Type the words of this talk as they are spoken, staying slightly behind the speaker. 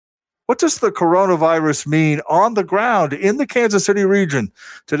What does the coronavirus mean on the ground in the Kansas City region?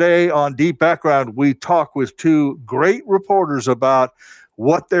 Today on Deep Background, we talk with two great reporters about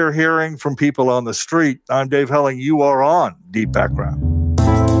what they're hearing from people on the street. I'm Dave Helling. You are on Deep Background.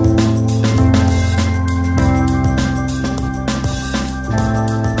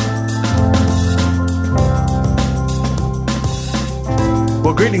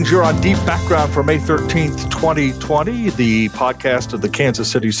 Well, greetings. You're on Deep Background for May 13th, 2020, the podcast of the Kansas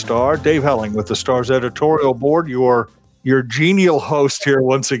City Star. Dave Helling with the Star's editorial board, your genial host here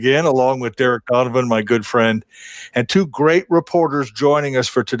once again, along with Derek Donovan, my good friend, and two great reporters joining us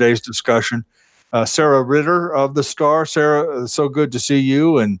for today's discussion. Sarah Ritter of the Star. Sarah, so good to see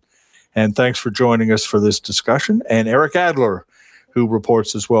you, and thanks for joining us for this discussion. And Eric Adler, who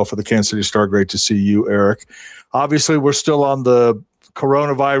reports as well for the Kansas City Star. Great to see you, Eric. Obviously, we're still on the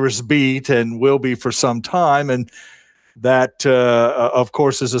coronavirus beat and will be for some time. And that, of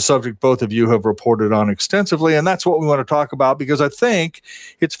course, is a subject both of you have reported on extensively. And that's what we want to talk about, because I think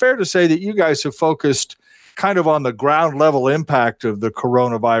it's fair to say that you guys have focused kind of on the ground level impact of the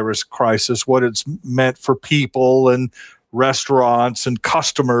coronavirus crisis, what it's meant for people and restaurants and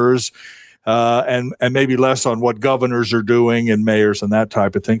customers, and maybe less on what governors are doing and mayors and that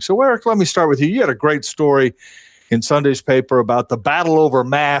type of thing. So, Eric, let me start with you. You had a great story in Sunday's paper about the battle over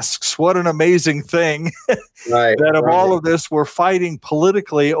masks. What an amazing thing. Right, that of all of this, we're fighting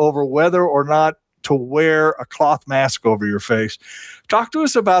politically over whether or not to wear a cloth mask over your face. Talk to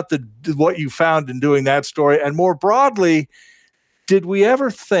us about what you found in doing that story. And more broadly, did we ever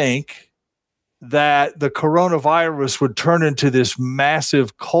think that the coronavirus would turn into this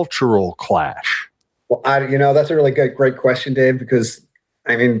massive cultural clash? Well, that's a really great question, Dave, because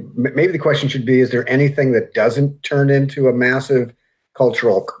maybe the question should be, is there anything that doesn't turn into a massive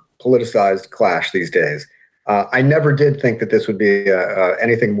cultural politicized clash these days? I never did think that this would be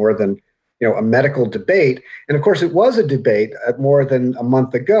anything more than, a medical debate. And of course, it was a debate more than a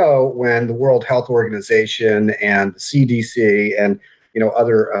month ago when the World Health Organization and the CDC and,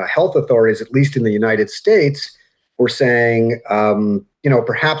 other health authorities, at least in the United States, were saying,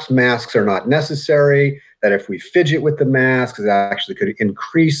 perhaps masks are not necessary, that if we fidget with the masks, it actually could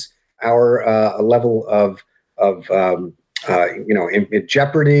increase our level of in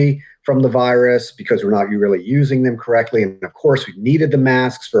jeopardy from the virus because we're not really using them correctly. And of course, we needed the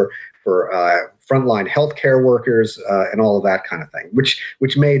masks for frontline healthcare workers and all of that kind of thing,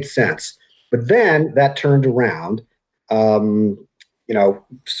 which made sense. But then that turned around,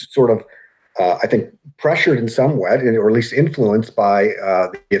 I think pressured in some way, or at least influenced by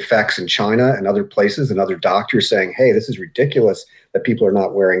the effects in China and other places, and other doctors saying, hey, this is ridiculous that people are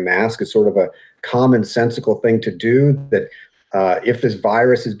not wearing masks. It's sort of a commonsensical thing to do, that if this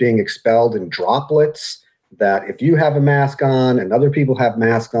virus is being expelled in droplets, that if you have a mask on and other people have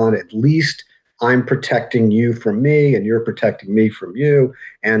masks on, at least I'm protecting you from me and you're protecting me from you,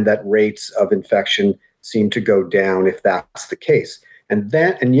 and that rates of infection seem to go down if that's the case. And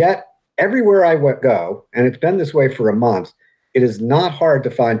yet, everywhere I go, and it's been this way for a month, it is not hard to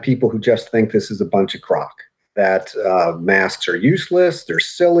find people who just think this is a bunch of crock, that masks are useless, they're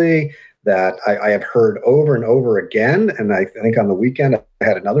silly, that I have heard over and over again. And I think on the weekend, I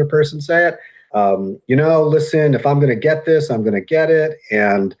had another person say it, listen, if I'm going to get this, I'm going to get it.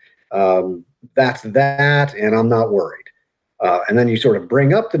 And that's that. And I'm not worried. And then you sort of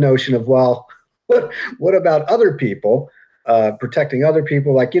bring up the notion of, well, what about other people? Protecting other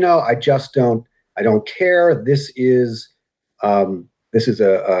people, like, I don't care. This is a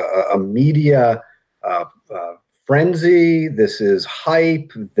media frenzy. This is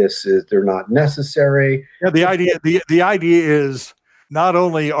hype. They're not necessary. Yeah, the idea is not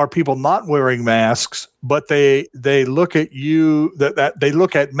only are people not wearing masks, but they look at you that they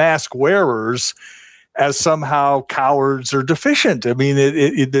look at mask wearers as somehow cowards or deficient. I mean,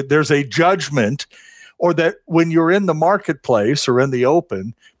 there's a judgment. Or that when you're in the marketplace or in the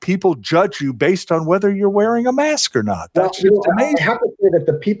open, people judge you based on whether you're wearing a mask or not. That's just amazing. I have to say that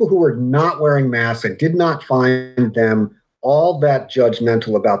the people who are not wearing masks, I did not find them all that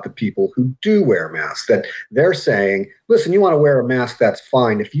judgmental about the people who do wear masks. That they're saying, listen, you want to wear a mask, that's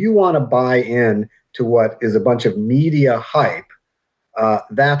fine. If you want to buy in to what is a bunch of media hype,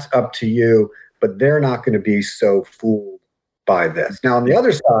 that's up to you. But they're not going to be so fooled by this. Now, on the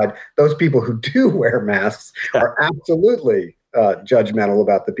other side, those people who do wear masks are absolutely judgmental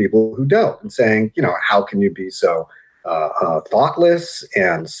about the people who don't, and saying, how can you be so thoughtless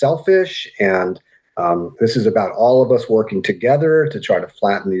and selfish? And this is about all of us working together to try to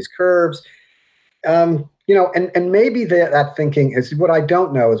flatten these curves. And maybe that thinking is, what I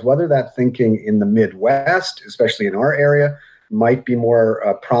don't know is whether that thinking in the Midwest, especially in our area, might be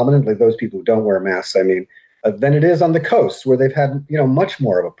more prominent, like those people who don't wear masks, I mean, than it is on the coast where they've had, much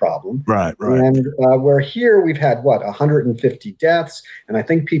more of a problem. Right. And where here we've had, 150 deaths. And I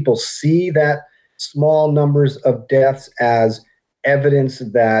think people see that small numbers of deaths as evidence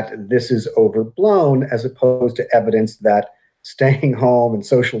that this is overblown, as opposed to evidence that staying home and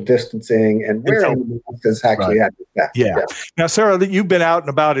social distancing and wearing masks has actually had an effect. Yeah. Now, Sarah, that you've been out and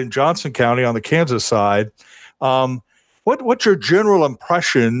about in Johnson County on the Kansas side. What's your general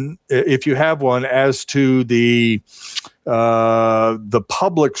impression, if you have one, as to the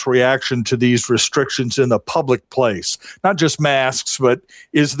public's reaction to these restrictions in the public place? Not just masks, but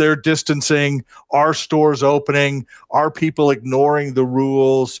is there distancing? Are stores opening? Are people ignoring the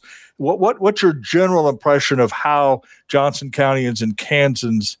rules? What's your general impression of how Johnson Countyans and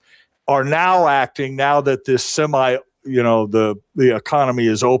Kansans are now acting now that this the economy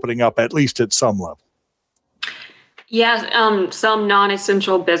is opening up, at least at some level? Yeah, some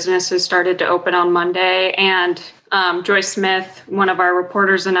non-essential businesses started to open on Monday, and Joyce Smith, one of our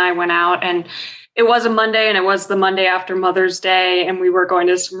reporters, and I went out, and it was a Monday, and it was the Monday after Mother's Day, and we were going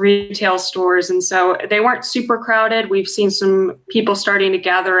to some retail stores, and so they weren't super crowded. We've seen some people starting to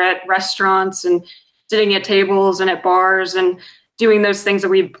gather at restaurants and sitting at tables and at bars and doing those things that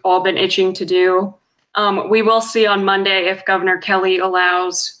we've all been itching to do. We will see on Monday if Governor Kelly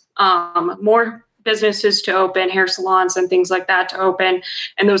allows more businesses to open, hair salons and things like that to open,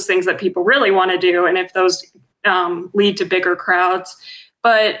 and those things that people really want to do, and if those lead to bigger crowds.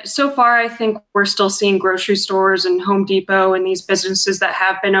 But so far, I think we're still seeing grocery stores and Home Depot and these businesses that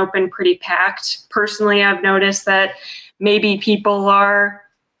have been open pretty packed. Personally, I've noticed that maybe people are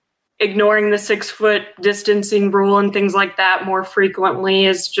ignoring the 6-foot distancing rule and things like that more frequently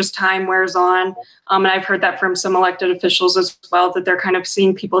as just time wears on. And I've heard that from some elected officials as well, that they're kind of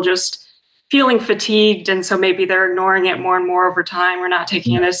seeing people just feeling fatigued, and so maybe they're ignoring it more and more over time. We're not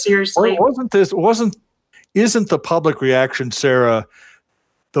taking it as seriously. Isn't the public reaction, Sarah,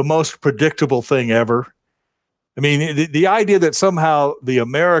 the most predictable thing ever? I mean, the idea that somehow the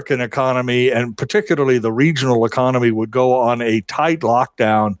American economy, and particularly the regional economy, would go on a tight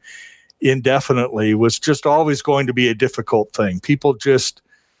lockdown indefinitely was just always going to be a difficult thing. People just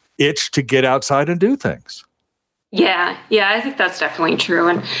itch to get outside and do things. Yeah, I think that's definitely true.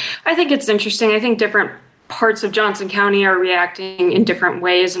 And I think it's interesting. I think different parts of Johnson County are reacting in different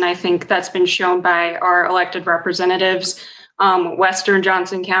ways. And I think that's been shown by our elected representatives. Western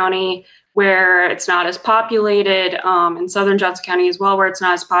Johnson County, where it's not as populated, and Southern Johnson County as well, where it's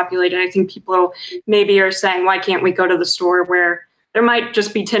not as populated. I think people maybe are saying, why can't we go to the store where there might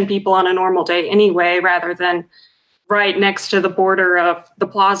just be 10 people on a normal day anyway, rather than right next to the border of the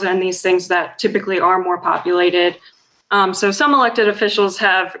plaza and these things that typically are more populated. So some elected officials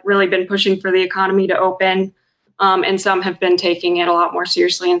have really been pushing for the economy to open, and some have been taking it a lot more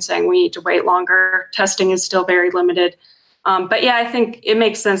seriously and saying we need to wait longer. Testing is still very limited. But yeah, I think it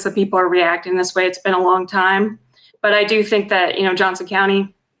makes sense that people are reacting this way. It's been a long time. But I do think that, Johnson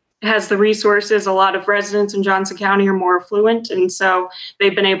County has the resources. A lot of residents in Johnson County are more affluent, and so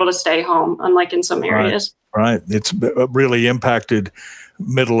they've been able to stay home, unlike in some areas. Right. It's really impacted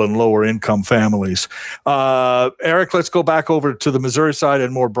middle and lower income families. Eric, let's go back over to the Missouri side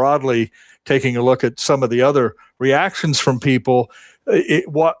and more broadly, taking a look at some of the other reactions from people.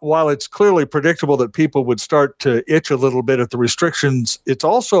 While it's clearly predictable that people would start to itch a little bit at the restrictions, it's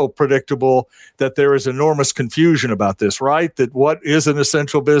also predictable that there is enormous confusion about this, right? That what is an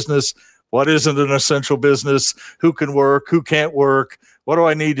essential business, what isn't an essential business, who can work, who can't work, what do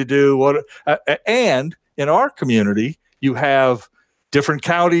I need to do? And in our community, you have different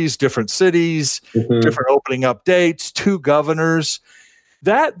counties, different cities, different opening up dates, 2 governors.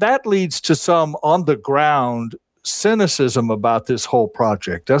 That leads to some on the ground cynicism about this whole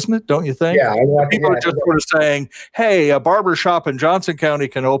project, doesn't it? Don't you think? Yeah. People are just sort of saying, hey, a barber shop in Johnson County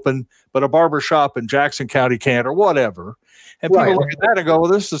can open, but a barber shop in Jackson County can't, or whatever. And people look at that and go,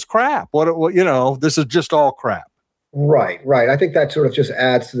 well, this is crap. This is just all crap. Right. I think that sort of just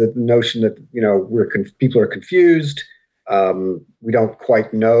adds to the notion that, people are confused. We don't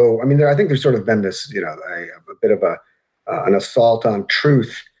quite know. I mean, I think there's sort of been this, a bit of an assault on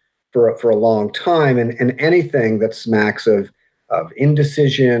truth for a long time, and anything that smacks of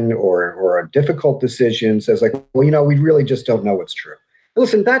indecision or a difficult decision says like, well, we really just don't know what's true.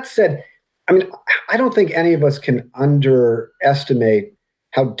 Listen, that said, I mean, I don't think any of us can underestimate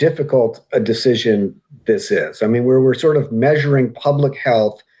how difficult a decision this is. I mean, we're sort of measuring public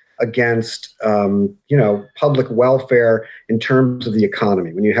health against, public welfare in terms of the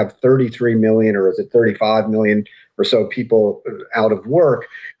economy. When you have 33 million, or is it 35 million or so people out of work.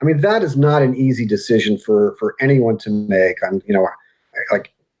 I mean, that is not an easy decision for anyone to make.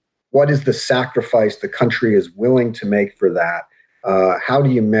 Like, what is the sacrifice the country is willing to make for that? How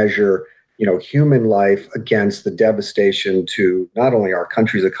do you measure, human life against the devastation to not only our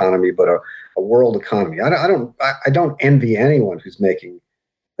country's economy, but a world economy? I don't envy anyone who's making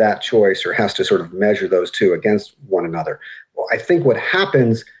that choice or has to sort of measure those two against one another. Well, I think what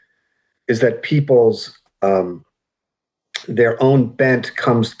happens is that people's their own bent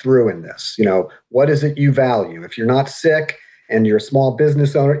comes through in this. What is it you value? If you're not sick and you're a small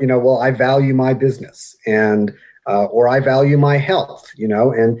business owner, well, I value my business and or I value my health,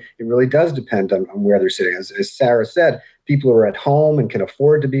 and it really does depend on where they're sitting. As Sarah said, people who are at home and can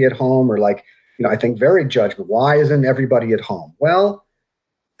afford to be at home are like, I think very judgmental. Why isn't everybody at home? Well,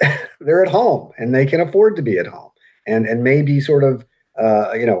 they're at home and they can afford to be at home and maybe sort of,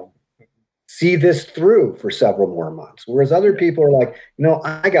 see this through for several more months. Whereas other people are like,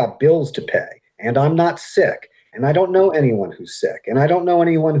 I got bills to pay and I'm not sick and I don't know anyone who's sick and I don't know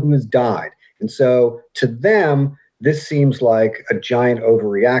anyone who has died. And so to them, this seems like a giant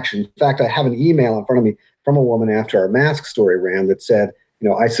overreaction. In fact, I have an email in front of me from a woman after our mask story ran that said,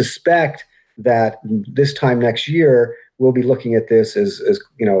 I suspect that this time next year, we'll be looking at this as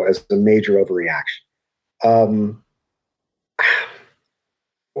a major overreaction.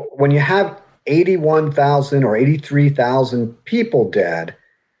 When you have 81,000 or 83,000 people dead,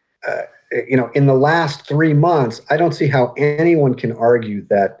 in the last 3 months, I don't see how anyone can argue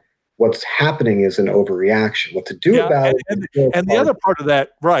that what's happening is an overreaction. What to do about it? And the other part of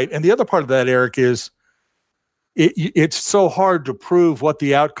that, right? And the other part of that, Eric, is it's so hard to prove what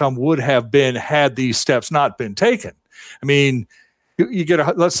the outcome would have been had these steps not been taken. I mean, you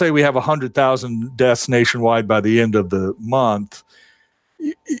get let's say we have 100,000 deaths nationwide by the end of the month.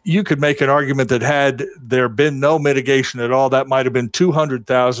 You could make an argument that had there been no mitigation at all, that might have been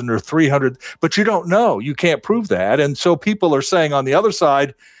 200,000 or 300, but you don't know. You can't prove that. And so people are saying on the other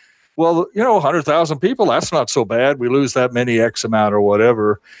side, well, 100,000 people, that's not so bad. We lose that many X amount or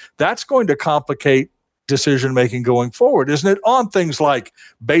whatever. That's going to complicate decision-making going forward, isn't it? On things like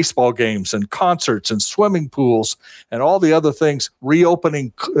baseball games and concerts and swimming pools and all the other things,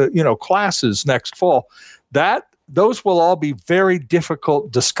 reopening, classes next fall, those will all be very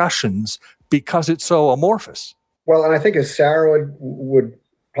difficult discussions because it's so amorphous. Well, and I think as Sarah would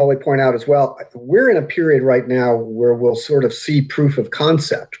probably point out as well, we're in a period right now where we'll sort of see proof of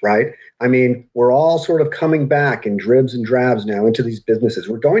concept, right? I mean, we're all sort of coming back in dribs and drabs now into these businesses.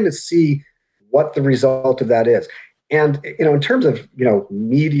 We're going to see what the result of that is. And, in terms of,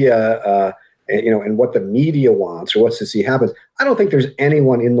 media, and what the media wants or wants to see happens, I don't think there's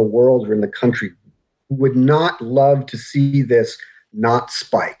anyone in the world or in the country who would not love to see this not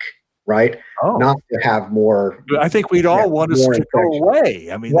spike, right? Oh. Not to have more. I think we'd all want us to go away.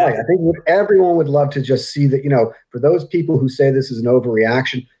 I mean, right. I think everyone would love to just see that, for those people who say this is an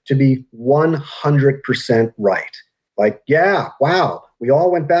overreaction, to be 100% right. Like, yeah, wow, we all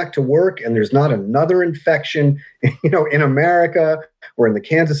went back to work and there's not another infection, in America or in the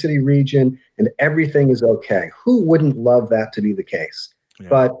Kansas City region, and everything is okay. Who wouldn't love that to be the case? Yeah.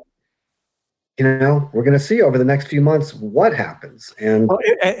 But we're going to see over the next few months what happens. And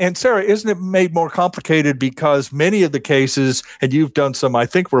Sarah, isn't it made more complicated because many of the cases, and you've done some, I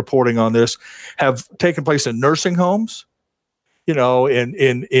think, reporting on this, have taken place in nursing homes,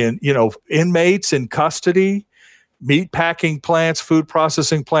 in inmates in custody, meat packing plants, food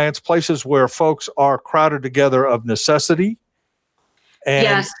processing plants, places where folks are crowded together of necessity. And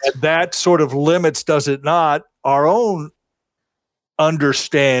yes. That sort of limits, does it not, our own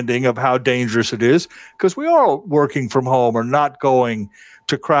understanding of how dangerous it is, because we are working from home or not going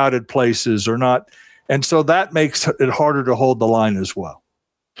to crowded places or not. And so that makes it harder to hold the line as well.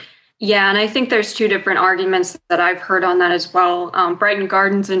 Yeah, and I think there's two different arguments that I've heard on that as well. Brighton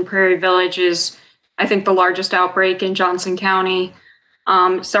Gardens in Prairie Village is, I think, the largest outbreak in Johnson County,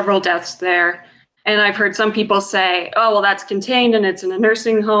 several deaths there. And I've heard some people say, oh, well, that's contained and it's in a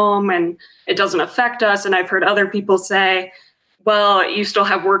nursing home and it doesn't affect us. And I've heard other people say, well, you still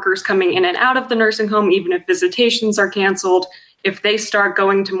have workers coming in and out of the nursing home, even if visitations are canceled. If they start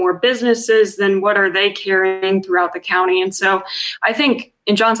going to more businesses, then what are they carrying throughout the county? And so I think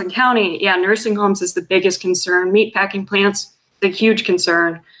in Johnson County, nursing homes is the biggest concern. Meatpacking plants, the huge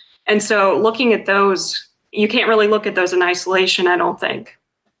concern. And so looking at those, you can't really look at those in isolation, I don't think.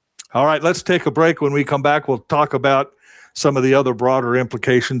 All right, let's take a break. When we come back, we'll talk about some of the other broader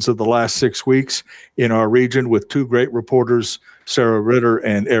implications of the last 6 weeks in our region with two great reporters, Sarah Ritter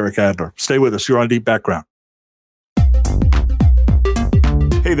and Eric Adler. Stay with us. You're on Deep Background.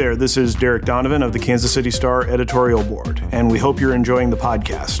 Hey there, this is Derek Donovan of the Kansas City Star editorial board, and we hope you're enjoying the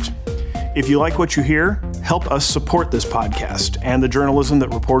podcast. If you like what you hear, help us support this podcast and the journalism that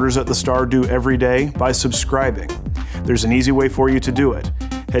reporters at the Star do every day by subscribing. There's an easy way for you to do it.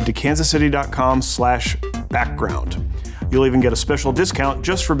 Head to kansascity.com/background. You'll even get a special discount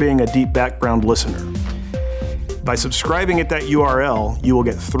just for being a deep background listener. By subscribing at that URL, you will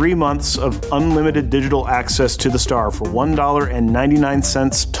get 3 months of unlimited digital access to the Star for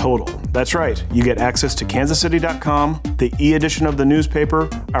 $1.99 total. That's right, you get access to kansascity.com, the e-edition of the newspaper,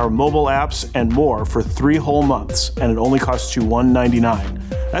 our mobile apps, and more for 3 whole months, and it only costs you $1.99.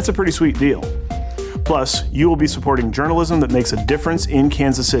 That's a pretty sweet deal. Plus, you will be supporting journalism that makes a difference in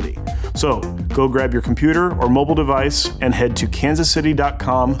Kansas City. So, go grab your computer or mobile device and head to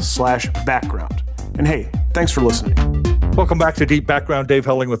kansascity.com/background. And hey, thanks for listening. Welcome back to Deep Background. Dave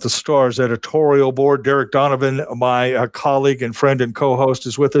Helling with the Star's editorial board. Derek Donovan, my colleague and friend and co-host,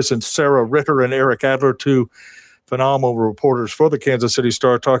 is with us, and Sarah Ritter and Eric Adler, two phenomenal reporters for the Kansas City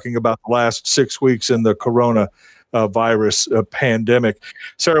Star, talking about the last 6 weeks in the coronavirus pandemic.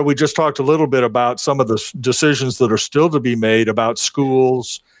 Sarah, we just talked a little bit about some of the decisions that are still to be made about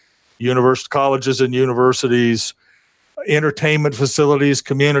schools, colleges and universities, entertainment facilities,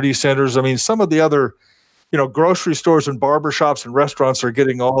 community centers. I mean, some of the other, grocery stores and barbershops and restaurants are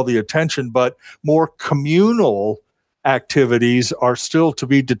getting all the attention, but more communal activities are still to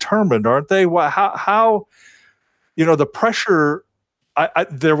be determined, aren't they? How the pressure,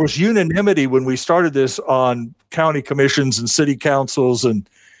 there was unanimity when we started this on county commissions and city councils, and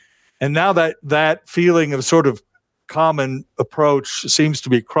now that feeling of sort of common approach seems to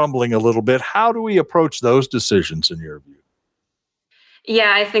be crumbling a little bit. How do we approach those decisions in your view?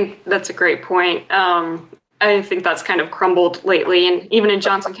 Yeah, I think that's a great point. I think that's kind of crumbled lately. And even in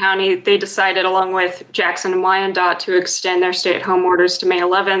Johnson County, they decided, along with Jackson and Wyandotte, to extend their stay-at-home orders to May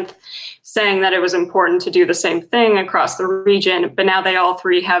 11th, saying that it was important to do the same thing across the region. But now they all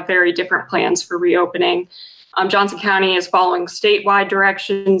three have very different plans for reopening. Johnson County is following statewide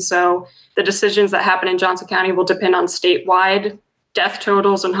directions, so the decisions that happen in Johnson County will depend on statewide death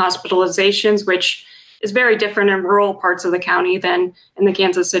totals and hospitalizations, which is very different in rural parts of the county than in the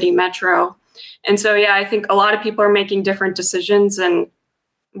Kansas City metro. And so, yeah, I think a lot of people are making different decisions. And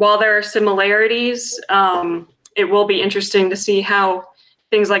while there are similarities, it will be interesting to see how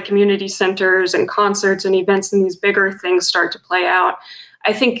things like community centers and concerts and events and these bigger things start to play out.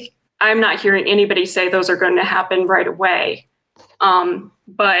 I think I'm not hearing anybody say those are going to happen right away.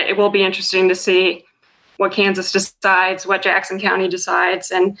 But it will be interesting to see what Kansas decides, what Jackson County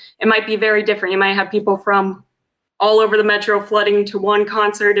decides, and it might be very different. You might have people from all over the metro flooding to one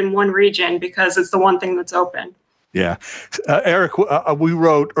concert in one region because it's the one thing that's open. Yeah. Eric, we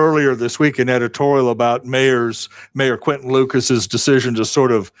wrote earlier this week an editorial about Mayor Quentin Lucas's decision to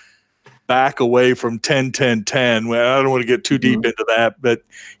sort of back away from 10-10-10. Well, I don't want to get too deep into that, but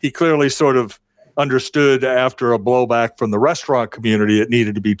he clearly sort of understood after a blowback from the restaurant community it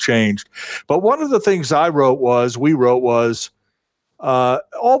needed to be changed. But one of the things we wrote was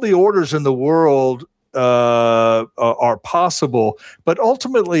all the orders in the world are possible, but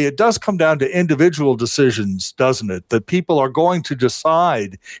ultimately it does come down to individual decisions, doesn't it? That people are going to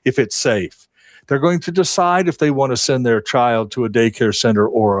decide if it's safe. They're going to decide if they want to send their child to a daycare center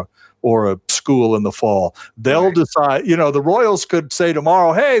or a school in the fall. They'll decide, the Royals could say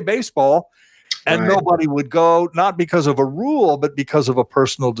tomorrow, hey, baseball, and nobody would go, not because of a rule, but because of a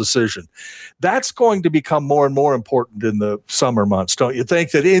personal decision. That's going to become more and more important in the summer months, don't you think?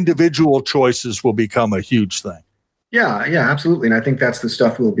 That individual choices will become a huge thing. Yeah, absolutely. And I think that's the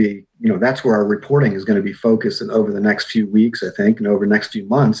stuff we'll be, that's where our reporting is going to be focused over the next few weeks, I think, and over the next few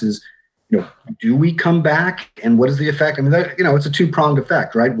months is, do we come back and what is the effect? I mean, it's a two-pronged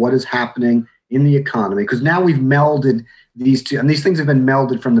effect, right? What is happening in the economy? Because now we've melded these two, and these things have been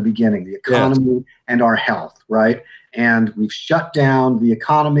melded from the beginning, the economy and our health, right? And we've shut down the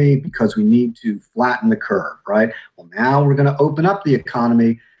economy because we need to flatten the curve, right? Well, now we're going to open up the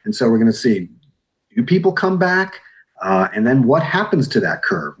economy. And so we're going to see, do people come back? And then what happens to that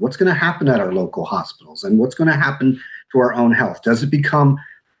curve? What's going to happen at our local hospitals? And what's going to happen to our own health? Does it become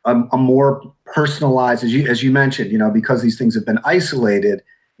a more personalized, as you mentioned, because these things have been isolated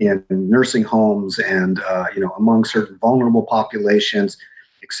in nursing homes and, among certain vulnerable populations,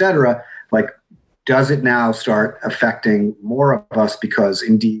 et cetera, does it now start affecting more of us because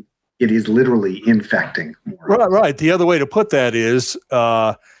indeed it is literally infecting more of us? Right. The other way to put that is,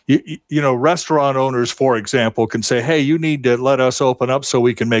 restaurant owners, for example, can say, hey, you need to let us open up so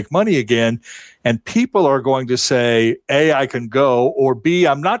we can make money again. And people are going to say, A, I can go, or B,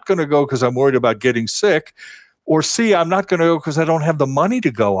 I'm not going to go because I'm worried about getting sick. or C, I'm not going to go because I don't have the money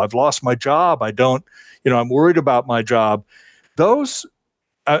to go. I've lost my job. I'm worried about my job. Those,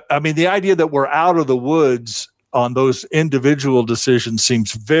 the idea that we're out of the woods on those individual decisions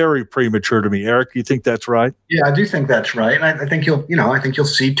seems very premature to me. Eric, you think that's right? Yeah, I do think that's right. And I think you'll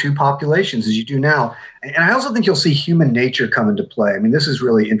see two populations as you do now. And I also think you'll see human nature come into play. I mean, this is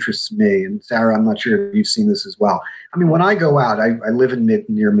really interests me. And Sarah, I'm not sure if you've seen this as well. I mean, when I go out, I live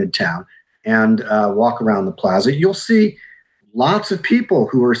near Midtown and walk around the plaza, you'll see lots of people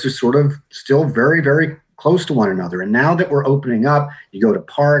who are just sort of still very, very close to one another. And now that we're opening up, you go to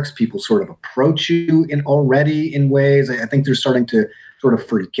parks, people sort of approach you already in ways. I think they're starting to sort of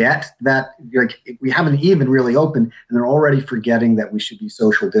forget that we haven't even really opened, and they're already forgetting that we should be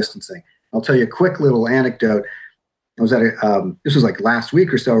social distancing. I'll tell you a quick little anecdote. I was at this was like last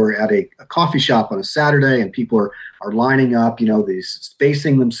week or so, we're at a coffee shop on a Saturday, and people are lining up, these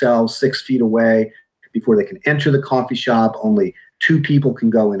spacing themselves 6 feet away before they can enter the coffee shop. Only 2 people can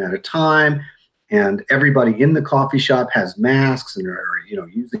go in at a time. And everybody in the coffee shop has masks and are,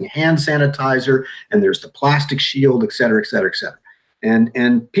 using hand sanitizer, and there's the plastic shield, et cetera, et cetera, et cetera.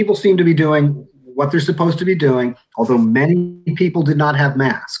 And people seem to be doing what they're supposed to be doing, although many people did not have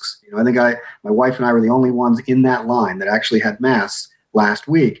masks. I think my wife and I were the only ones in that line that actually had masks last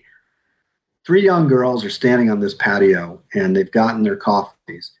week. 3 young girls are standing on this patio, and they've gotten their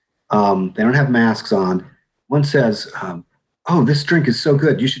coffees. They don't have masks on. One says, "Oh, this drink is so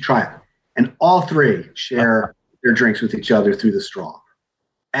good. You should try it." And all 3 share their drinks with each other through the straw.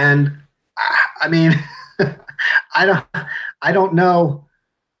 And I mean, I don't know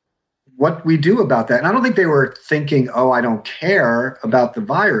what we do about that. And I don't think they were thinking, "Oh, I don't care about the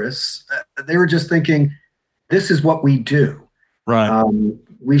virus." They were just thinking, this is what we do. Right.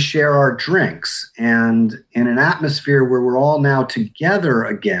 We share our drinks. And in an atmosphere where we're all now together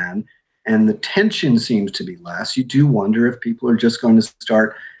again, and the tension seems to be less, you do wonder if people are just going to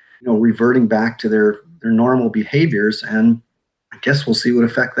start reverting back to their normal behaviors, and I guess we'll see what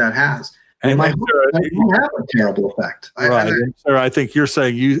effect that has. And it will have a terrible effect. Right. Sarah, I think you're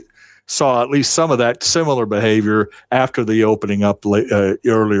saying you saw at least some of that similar behavior after the opening up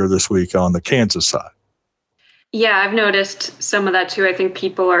earlier this week on the Kansas side. Yeah, I've noticed some of that too. I think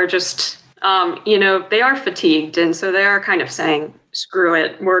people are just, they are fatigued. And so they are kind of saying, screw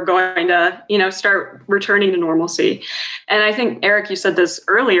it, we're going to, start returning to normalcy. And I think, Eric, you said this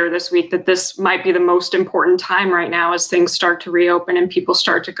earlier this week, that this might be the most important time right now as things start to reopen and people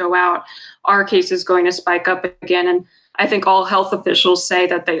start to go out. Our case is going to spike up again. And I think all health officials say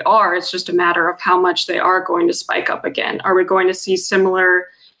that they are. It's just a matter of how much they are going to spike up again. Are we going to see similar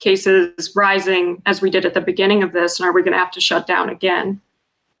cases rising as we did at the beginning of this? And are we going to have to shut down again?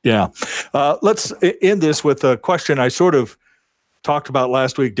 Yeah. Let's end this with a question I sort of talked about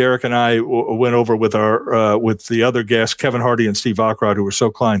last week. Derek and I went over with with the other guests, Kevin Hardy and Steve Ockrod, who were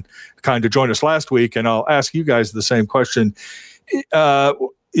so kind to join us last week. And I'll ask you guys the same question.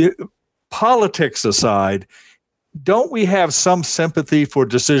 Politics aside, don't we have some sympathy for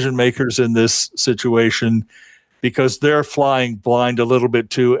decision makers in this situation, because they're flying blind a little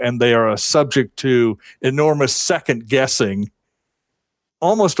bit too, and they are subject to enormous second guessing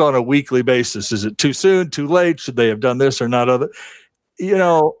almost on a weekly basis? Is it too soon, too late? Should they have done this or not other?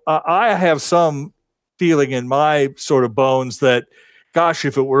 I have some feeling in my sort of bones that, gosh,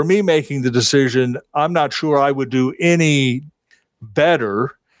 if it were me making the decision, I'm not sure I would do any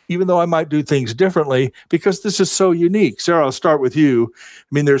better, even though I might do things differently, because this is so unique. Sarah, I'll start with you. I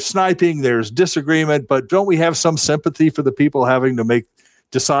mean, there's sniping, there's disagreement, but don't we have some sympathy for the people having to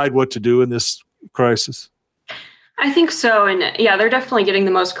decide what to do in this crisis? I think so. And yeah, they're definitely getting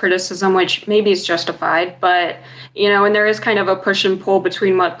the most criticism, which maybe is justified. But, and there is kind of a push and pull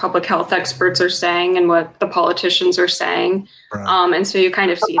between what public health experts are saying and what the politicians are saying. Right. And so you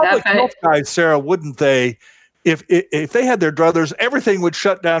kind of see that. Health guys, Sarah, wouldn't they, if they had their druthers, everything would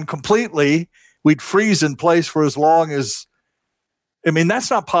shut down completely. We'd freeze in place for as long as,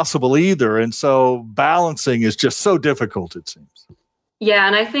 that's not possible either. And so balancing is just so difficult, it seems. Yeah,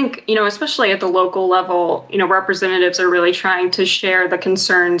 and I think, especially at the local level, representatives are really trying to share the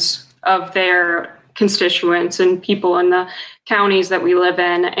concerns of their constituents and people in the counties that we live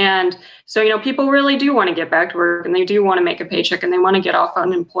in. And so, people really do want to get back to work, and they do want to make a paycheck, and they want to get off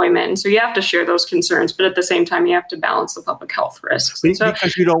unemployment. And so you have to share those concerns, but at the same time, you have to balance the public health risks.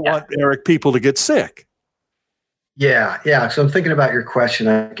 Because you don't want, Eric, people to get sick. Yeah. So I'm thinking about your question.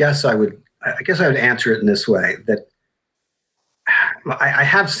 I guess I would answer it in this way, that I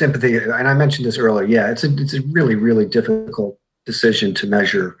have sympathy, and I mentioned this earlier. Yeah, it's a really, really difficult decision to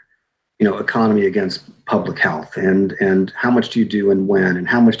measure, economy against public health, and how much do you do and when, and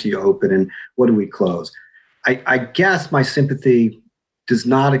how much do you open and what do we close? I guess my sympathy does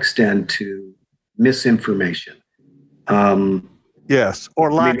not extend to misinformation. Yes,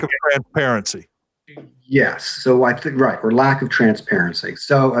 or lack of transparency. Yes, so I think or lack of transparency.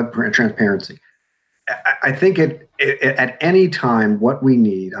 So transparency. I think at any time, what we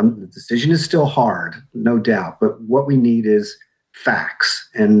need. The decision is still hard, no doubt, but what we need is facts,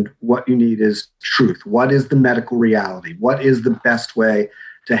 and what you need is truth. What is the medical reality? What is the best way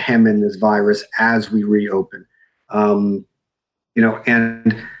to hem in this virus as we reopen? And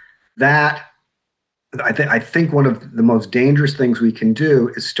that I think one of the most dangerous things we can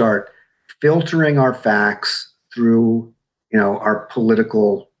do is start filtering our facts through our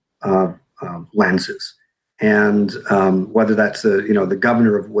political lenses. And whether that's the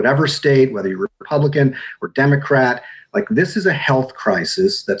governor of whatever state, whether you're Republican or Democrat, like this is a health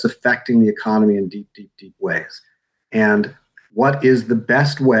crisis that's affecting the economy in deep, deep, deep ways. And what is the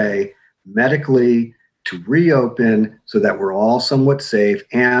best way medically to reopen so that we're all somewhat safe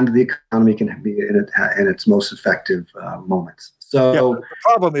and the economy can be in its most effective moments? So the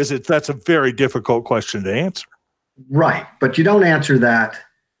problem is that's a very difficult question to answer. Right, but you don't answer that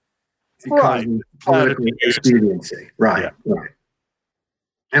because of political expediency. Right, right.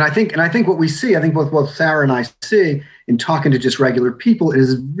 And I think what we see, I think both Sarah and I see in talking to just regular people,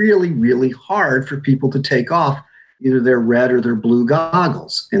 is really, really hard for people to take off either their red or their blue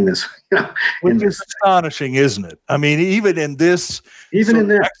goggles in this. Which is astonishing, isn't it? I mean, even in this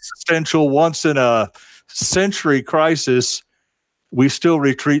existential, once in a century crisis, we still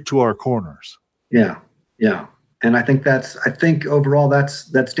retreat to our corners. Yeah. And I think overall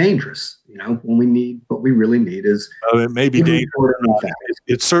that's dangerous. When what we really need is. It may be dangerous.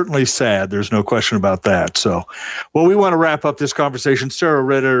 It's certainly sad. There's no question about that. So, we want to wrap up this conversation. Sarah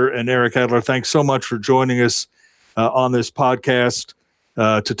Ritter and Eric Adler, thanks so much for joining us on this podcast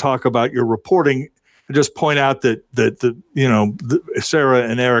to talk about your reporting. I just point out that Sarah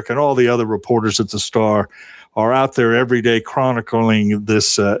and Eric and all the other reporters at the Star are out there every day chronicling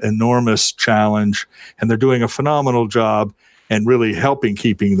this enormous challenge, and they're doing a phenomenal job and really helping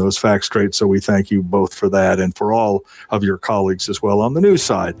keeping those facts straight. So we thank you both for that, and for all of your colleagues as well on the news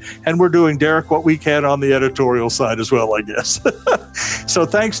side. And we're doing, Derek, what we can on the editorial side as well, I guess. So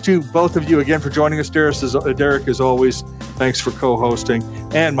thanks to both of you again for joining us. Derek, as always, thanks for co-hosting.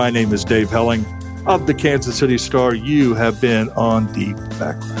 And my name is Dave Helling of the Kansas City Star. You have been on Deep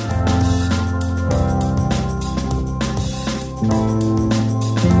Background.